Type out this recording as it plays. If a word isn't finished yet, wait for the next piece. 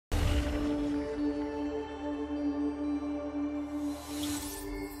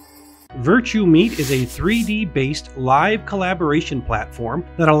VirtueMeet is a 3D-based live collaboration platform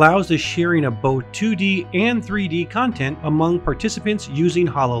that allows the sharing of both 2D and 3D content among participants using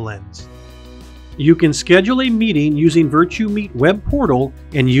HoloLens. You can schedule a meeting using VirtueMeet web portal,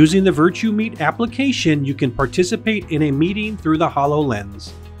 and using the VirtueMeet application, you can participate in a meeting through the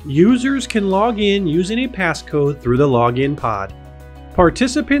HoloLens. Users can log in using a passcode through the login pod.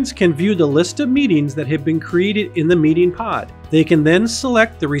 Participants can view the list of meetings that have been created in the meeting pod. They can then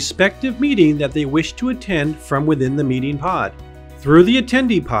select the respective meeting that they wish to attend from within the meeting pod. Through the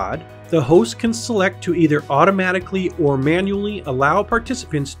attendee pod, the host can select to either automatically or manually allow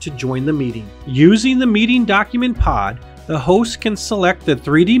participants to join the meeting. Using the meeting document pod, the host can select the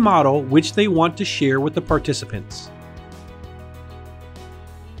 3D model which they want to share with the participants.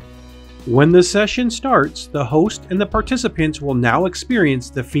 When the session starts, the host and the participants will now experience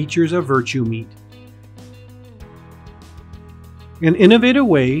the features of VirtueMeet. An innovative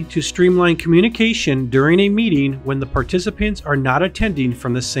way to streamline communication during a meeting when the participants are not attending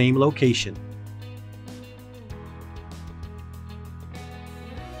from the same location.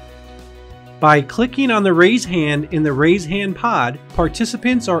 By clicking on the Raise Hand in the Raise Hand pod,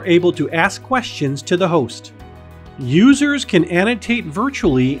 participants are able to ask questions to the host. Users can annotate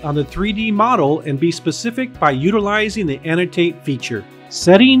virtually on the 3D model and be specific by utilizing the Annotate feature.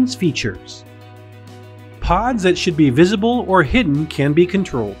 Settings features. Pods that should be visible or hidden can be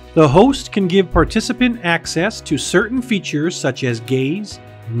controlled. The host can give participant access to certain features such as gaze,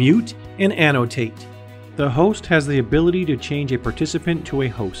 mute, and annotate. The host has the ability to change a participant to a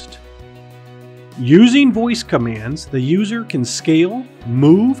host. Using voice commands, the user can scale,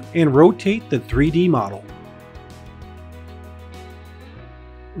 move, and rotate the 3D model.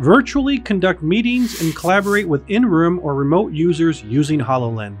 Virtually conduct meetings and collaborate with in-room or remote users using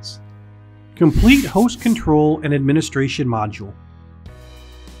HoloLens. Complete host control and administration module.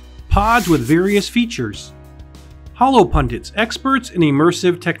 Pods with various features. HoloPundits, experts in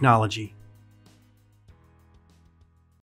immersive technology.